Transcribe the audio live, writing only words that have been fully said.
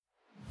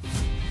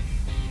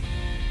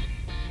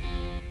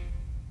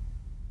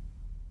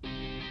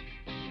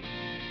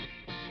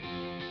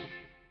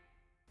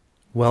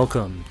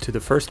Welcome to the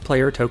First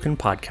Player Token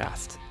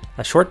Podcast,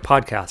 a short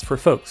podcast for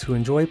folks who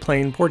enjoy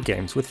playing board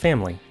games with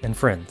family and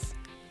friends.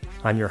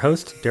 I'm your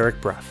host,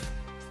 Derek Bruff.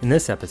 In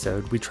this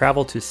episode, we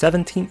travel to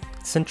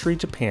 17th century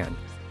Japan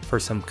for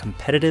some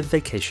competitive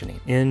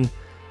vacationing in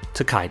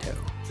Tokaido.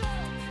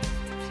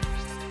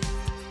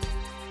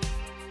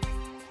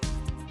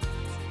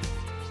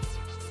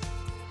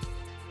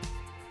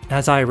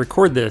 As I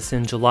record this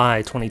in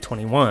July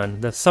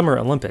 2021, the Summer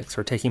Olympics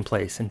are taking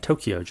place in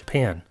Tokyo,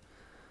 Japan.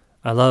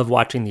 I love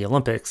watching the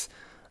Olympics,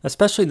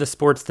 especially the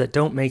sports that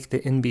don't make the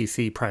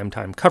NBC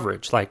primetime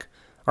coverage, like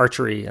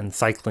archery and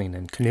cycling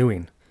and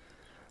canoeing.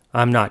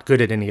 I'm not good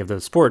at any of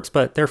those sports,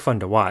 but they're fun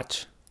to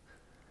watch.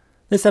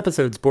 This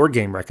episode's board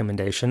game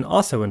recommendation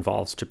also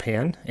involves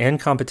Japan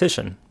and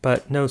competition,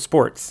 but no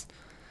sports.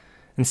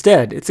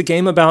 Instead, it's a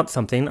game about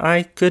something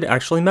I could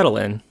actually meddle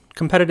in,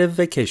 competitive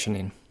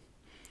vacationing.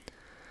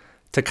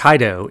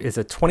 Tokaido is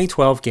a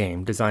 2012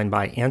 game designed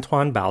by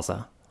Antoine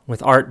Bauza,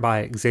 with art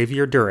by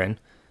Xavier Durin,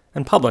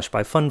 and published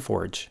by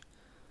Funforge.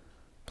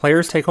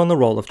 Players take on the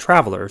role of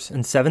travelers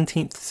in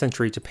 17th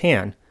century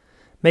Japan,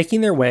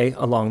 making their way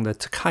along the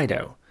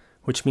Tokaido,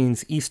 which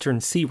means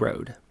Eastern Sea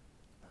Road.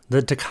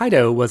 The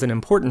Tokaido was an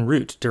important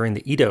route during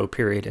the Edo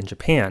period in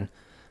Japan,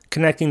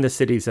 connecting the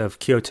cities of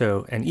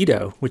Kyoto and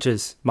Edo, which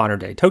is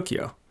modern-day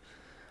Tokyo.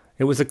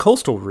 It was a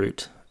coastal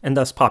route, and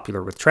thus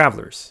popular with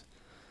travelers.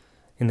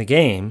 In the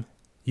game,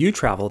 you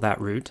travel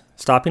that route,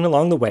 stopping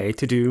along the way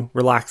to do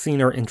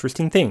relaxing or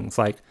interesting things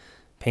like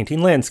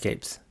painting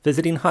landscapes,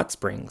 visiting hot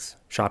springs,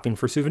 shopping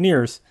for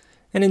souvenirs,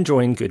 and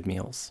enjoying good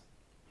meals.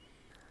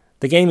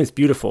 The game is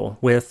beautiful,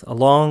 with a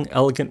long,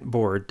 elegant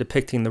board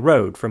depicting the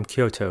road from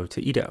Kyoto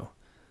to Edo.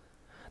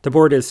 The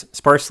board is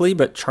sparsely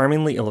but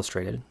charmingly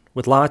illustrated,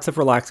 with lots of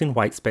relaxing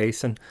white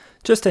space and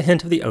just a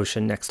hint of the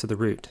ocean next to the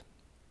route.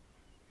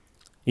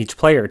 Each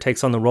player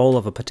takes on the role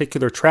of a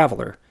particular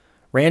traveler,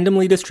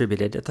 randomly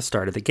distributed at the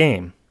start of the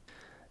game.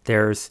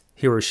 There's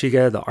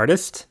Hiroshige the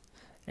artist,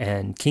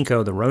 and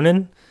Kinko the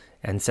ronin,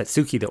 and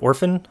Setsuki the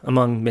orphan,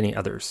 among many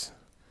others.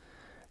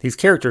 These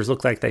characters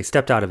look like they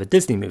stepped out of a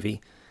Disney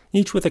movie,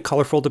 each with a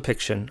colorful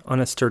depiction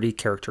on a sturdy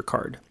character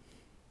card.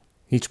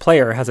 Each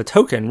player has a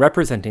token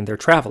representing their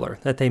traveler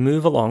that they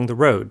move along the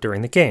road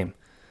during the game,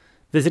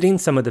 visiting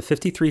some of the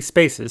 53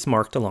 spaces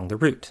marked along the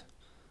route.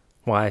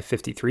 Why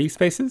 53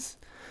 spaces?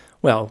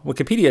 Well,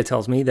 Wikipedia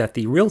tells me that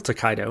the real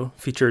Tokaido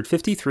featured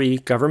 53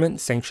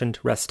 government-sanctioned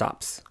rest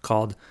stops,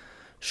 called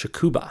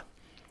shakuba,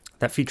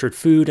 that featured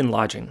food and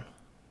lodging.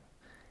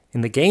 In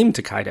the game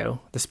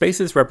Tokaido, the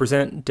spaces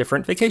represent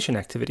different vacation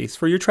activities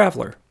for your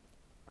traveler,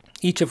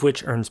 each of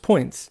which earns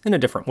points in a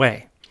different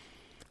way.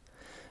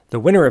 The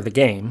winner of the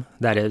game,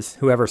 that is,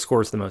 whoever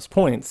scores the most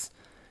points,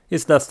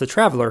 is thus the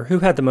traveler who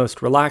had the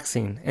most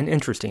relaxing and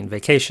interesting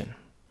vacation.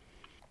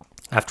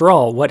 After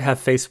all, what have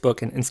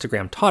Facebook and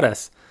Instagram taught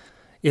us,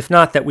 if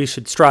not that we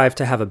should strive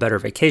to have a better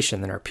vacation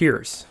than our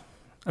peers?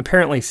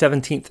 Apparently,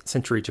 17th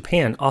century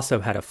Japan also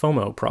had a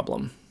FOMO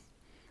problem.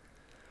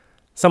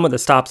 Some of the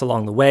stops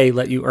along the way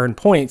let you earn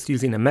points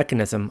using a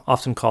mechanism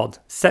often called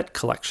set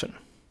collection.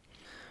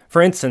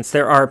 For instance,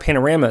 there are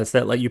panoramas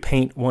that let you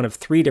paint one of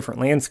 3 different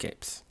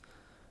landscapes.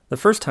 The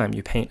first time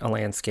you paint a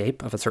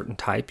landscape of a certain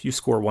type, you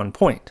score 1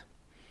 point.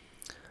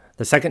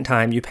 The second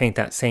time you paint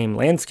that same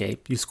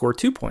landscape, you score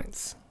 2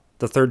 points.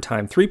 The third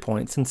time, 3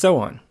 points, and so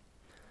on.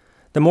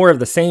 The more of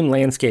the same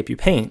landscape you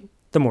paint,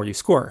 the more you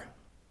score.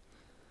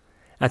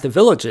 At the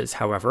villages,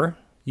 however,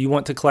 you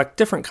want to collect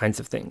different kinds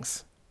of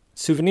things.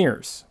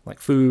 Souvenirs, like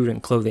food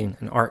and clothing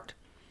and art.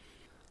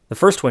 The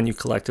first one you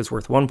collect is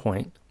worth 1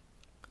 point,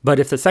 but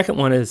if the second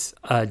one is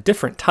a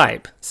different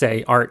type,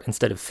 say art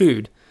instead of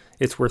food,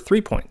 it's worth 3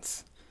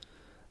 points.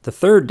 The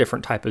third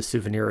different type of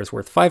souvenir is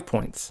worth 5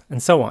 points,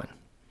 and so on.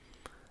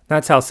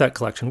 That's how set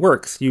collection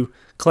works. You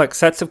collect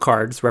sets of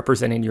cards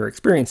representing your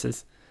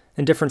experiences,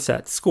 and different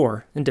sets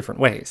score in different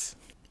ways.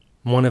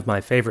 One of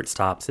my favorite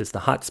stops is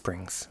the hot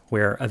springs,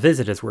 where a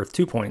visit is worth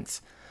 2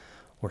 points,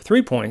 or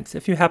 3 points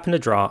if you happen to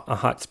draw a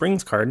hot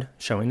springs card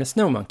showing a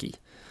snow monkey.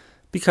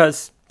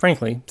 Because,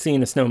 frankly,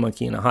 seeing a snow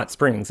monkey in a hot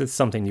springs is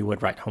something you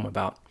would write home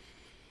about.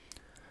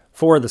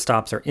 4 of the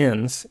stops are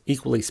inns,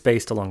 equally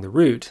spaced along the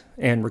route,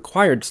 and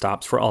required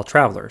stops for all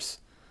travelers.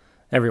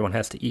 Everyone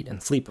has to eat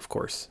and sleep, of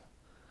course.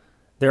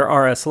 There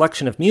are a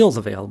selection of meals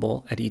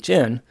available at each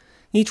inn,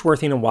 each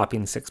worth a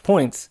whopping 6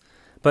 points,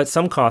 but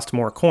some cost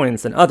more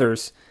coins than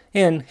others,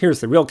 and here's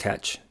the real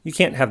catch, you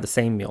can't have the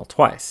same meal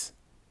twice.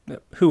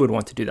 Who would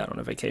want to do that on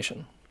a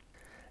vacation?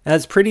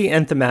 As pretty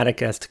and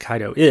thematic as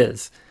Tokaido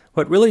is,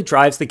 what really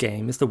drives the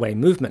game is the way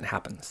movement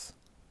happens.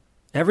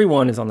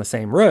 Everyone is on the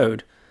same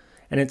road,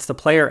 and it's the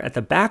player at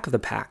the back of the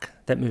pack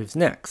that moves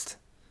next.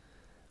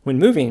 When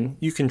moving,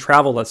 you can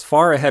travel as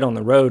far ahead on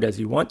the road as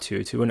you want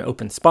to an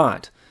open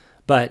spot,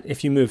 but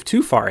if you move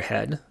too far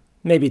ahead,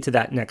 maybe to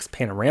that next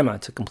panorama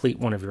to complete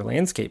one of your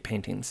landscape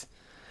paintings,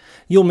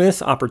 you'll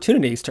miss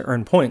opportunities to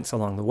earn points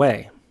along the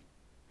way.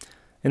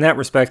 In that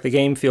respect, the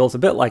game feels a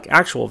bit like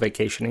actual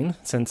vacationing,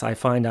 since I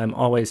find I'm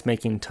always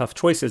making tough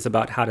choices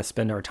about how to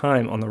spend our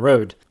time on the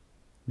road.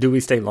 Do we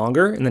stay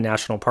longer in the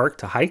national park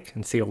to hike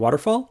and see a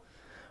waterfall?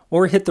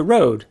 Or hit the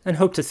road and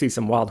hope to see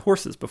some wild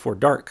horses before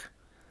dark?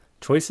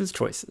 Choices,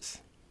 choices.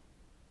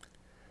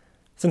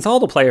 Since all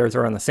the players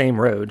are on the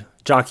same road,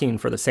 jockeying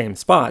for the same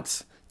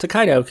spots,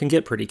 Tokaido can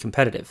get pretty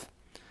competitive.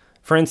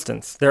 For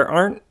instance, there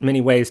aren't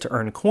many ways to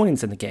earn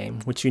coins in the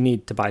game, which you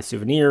need to buy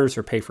souvenirs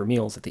or pay for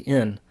meals at the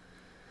inn.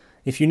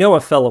 If you know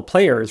a fellow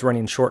player is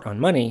running short on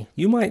money,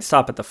 you might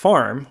stop at the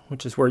farm,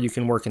 which is where you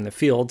can work in the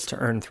fields to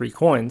earn 3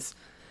 coins,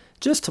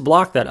 just to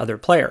block that other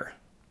player.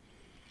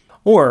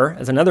 Or,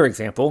 as another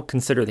example,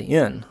 consider the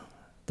inn.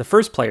 The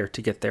first player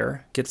to get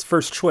there gets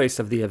first choice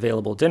of the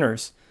available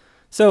dinners,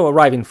 so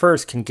arriving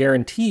first can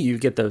guarantee you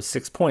get those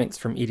 6 points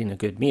from eating a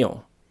good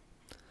meal.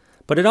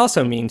 But it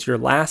also means you're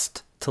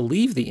last to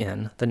leave the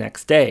inn the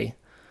next day,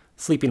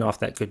 sleeping off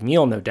that good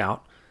meal, no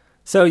doubt,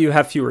 so you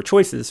have fewer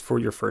choices for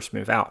your first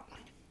move out.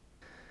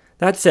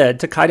 That said,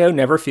 Tokaido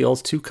never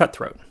feels too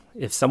cutthroat.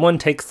 If someone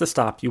takes the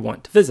stop you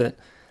want to visit,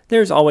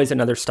 there's always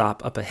another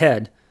stop up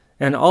ahead,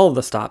 and all of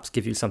the stops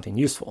give you something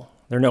useful.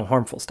 They're no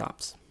harmful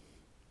stops.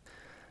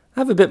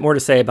 I have a bit more to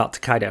say about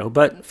Tokaido,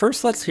 but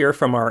first let's hear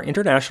from our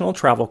international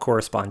travel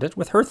correspondent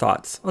with her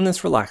thoughts on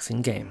this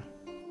relaxing game.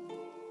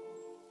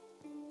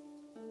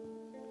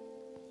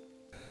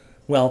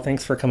 Well,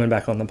 thanks for coming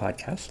back on the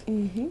podcast.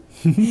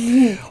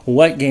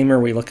 What game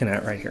are we looking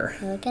at right here?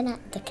 We're looking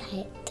at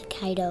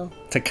Tokaido.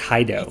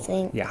 Tokaido. I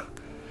think. Yeah.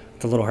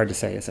 It's a little hard to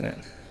say, isn't it?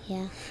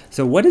 Yeah.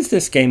 So what is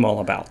this game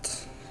all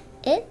about?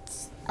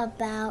 It's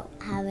about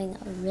having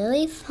a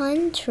really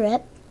fun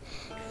trip,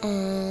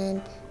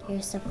 and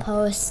you're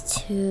supposed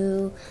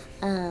to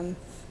go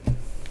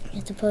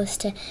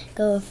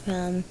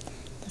from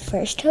the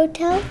first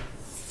hotel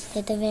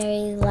to the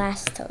very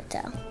last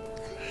hotel,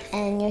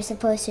 and you're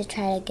supposed to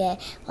try to get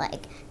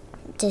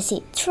to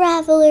see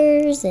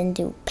travelers and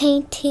do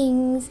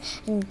paintings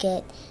and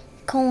get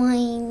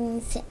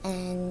coins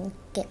and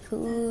get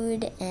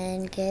food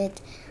and get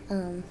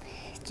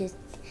just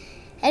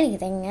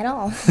anything at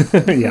all.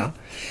 Yeah.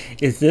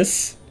 Is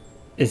this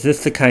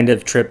the kind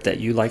of trip that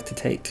you like to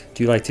take?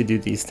 Do you like to do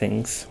these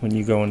things when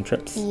you go on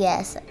trips?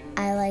 Yes,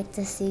 I like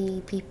to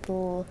see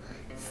people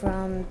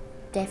from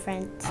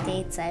different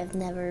states I've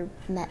never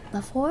met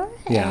before.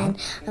 Yeah. And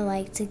I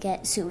like to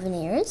get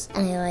souvenirs,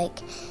 and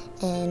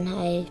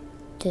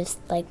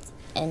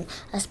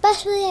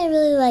especially I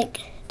really like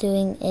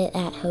doing it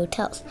at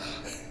hotels.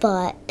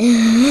 But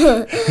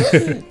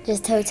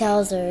just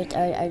hotels are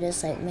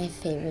just like my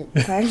favorite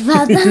part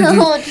about the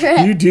whole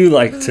trip. You do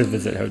like to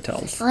visit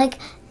hotels.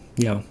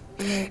 Yeah.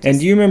 And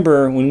do you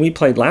remember when we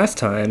played last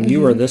time, you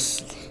were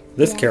this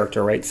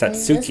character, right?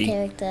 Satsuki. This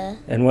character.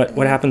 And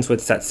what happens with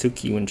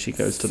Satsuki when she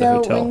goes to the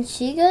hotel? So when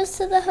she goes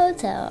to the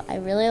hotel, I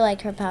really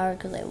like her power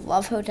because I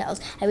love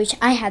hotels. I wish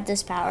I had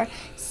this power.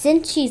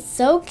 Since she's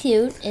so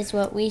cute, is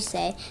what we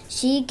say,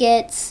 she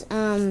gets,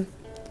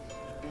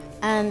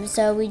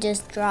 so we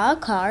just draw a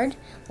card.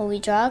 Well, we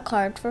draw a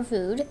card for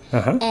food.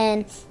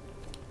 And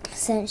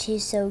since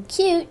she's so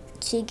cute,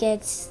 she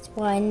gets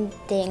one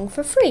thing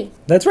for free.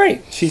 That's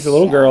right. She's a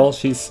little girl.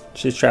 She's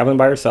traveling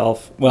by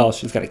herself. Well,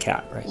 she's got a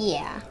cat, right?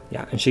 Yeah.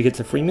 Yeah, and she gets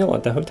a free meal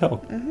at the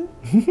hotel.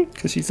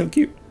 Because she's so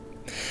cute.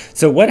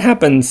 So what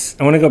happens,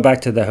 I want to go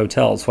back to the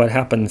hotels. What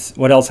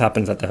else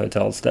happens at the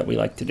hotels that we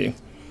like to do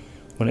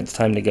when it's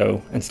time to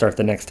go and start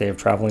the next day of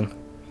traveling?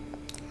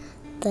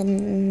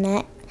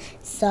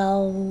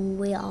 So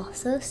we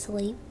also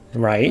sleep.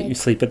 Right, you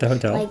sleep at the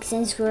hotel.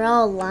 Since we're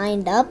all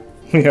lined up,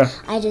 Yeah.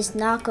 I just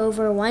knock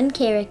over one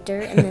character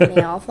and then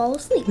they all fall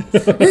asleep.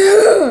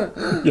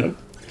 Yep.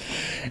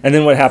 And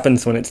then what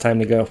happens when it's time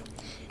to go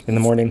in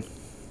the morning?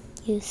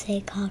 You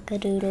say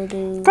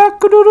cock-a-doodle-doo.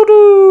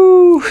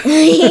 Cock-a-doodle-doo!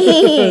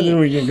 And then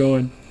we get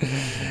going.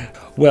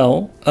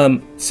 Well,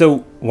 so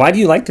why do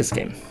you like this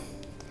game?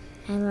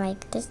 I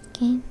like this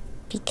game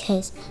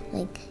because,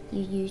 you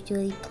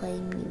usually play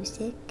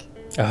music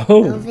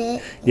of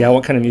it. Yeah,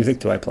 what kind of music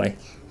do I play?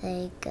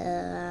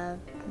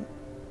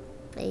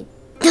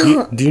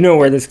 Do you know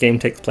where this game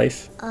takes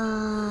place?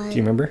 Do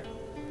you remember?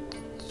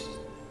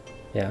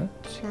 Yeah?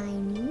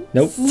 Chinese?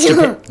 Nope.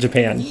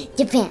 Japan.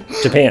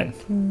 Japan.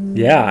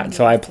 Yeah,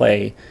 so I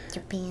play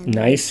Japan.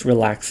 nice,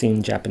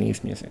 relaxing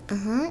Japanese music.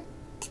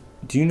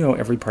 Do you know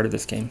every part of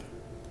this game?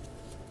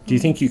 Do you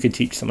think you could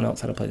teach someone else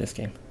how to play this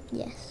game?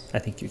 Yes. I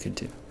think you could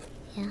too.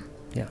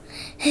 Yeah.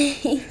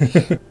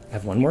 I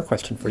have one more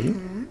question for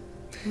you.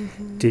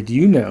 Did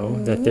you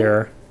know that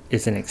there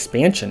is an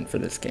expansion for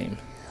this game?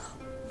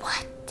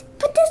 What?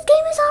 But this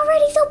game is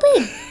already so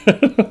big.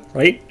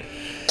 Right?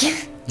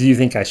 Do you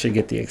think I should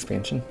get the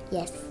expansion?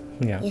 Yes.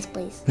 Yeah. Yes,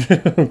 please.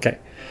 Okay.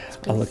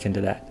 I'll look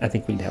into that. I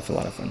think we'd have a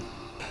lot of fun.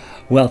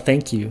 Well,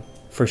 thank you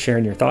for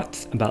sharing your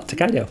thoughts about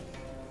Tokaido.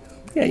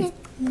 Yay.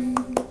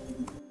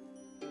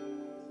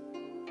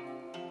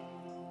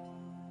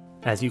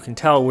 As you can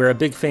tell, we're a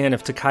big fan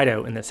of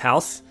Tokaido in this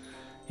house.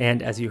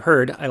 And as you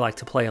heard, I like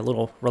to play a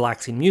little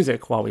relaxing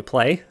music while we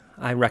play.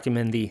 I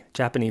recommend the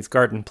Japanese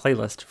Garden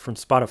playlist from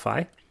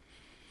Spotify.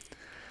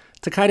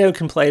 Tokaido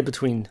can play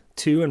between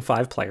 2 and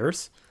 5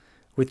 players.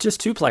 With just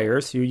 2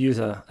 players, you use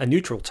a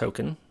neutral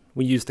token,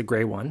 We use the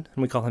gray one,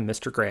 and we call him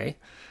Mr. Gray.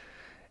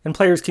 And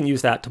players can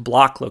use that to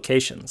block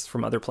locations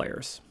from other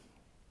players.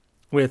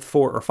 With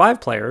 4 or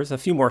 5 players, a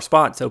few more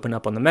spots open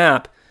up on the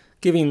map,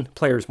 giving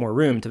players more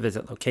room to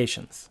visit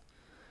locations.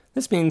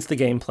 This means the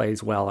game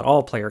plays well at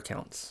all player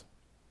counts.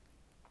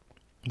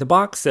 The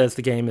box says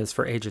the game is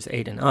for ages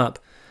 8 and up,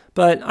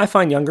 but I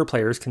find younger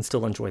players can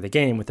still enjoy the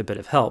game with a bit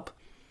of help.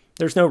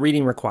 There's no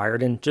reading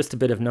required and just a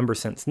bit of number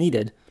sense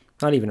needed,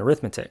 not even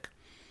arithmetic.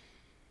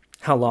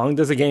 How long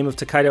does a game of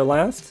Tokaido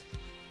last?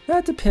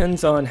 That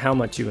depends on how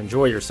much you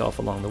enjoy yourself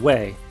along the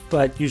way,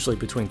 but usually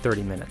between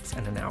 30 minutes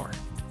and an hour.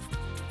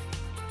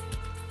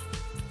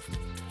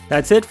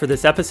 That's it for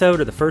this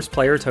episode of the First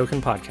Player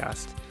Token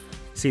Podcast.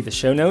 See the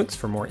show notes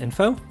for more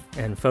info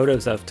and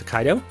photos of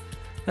Tokaido,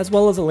 as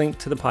well as a link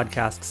to the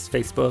podcast's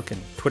Facebook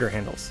and Twitter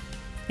handles.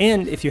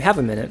 And if you have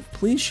a minute,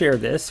 please share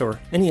this or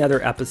any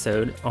other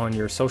episode on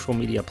your social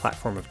media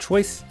platform of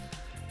choice.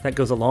 That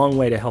goes a long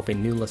way to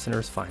helping new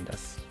listeners find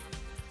us.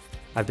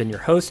 I've been your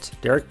host,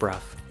 Derek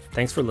Bruff.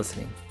 Thanks for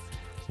listening.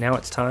 Now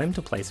it's time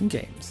to play some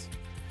games.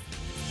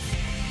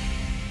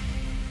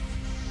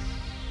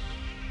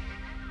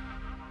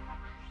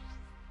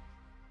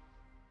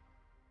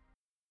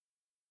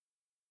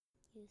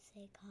 You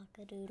say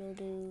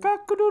cock-a-doodle-doo.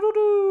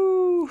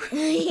 Cock-a-doodle-doo!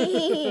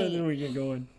 Then we get going.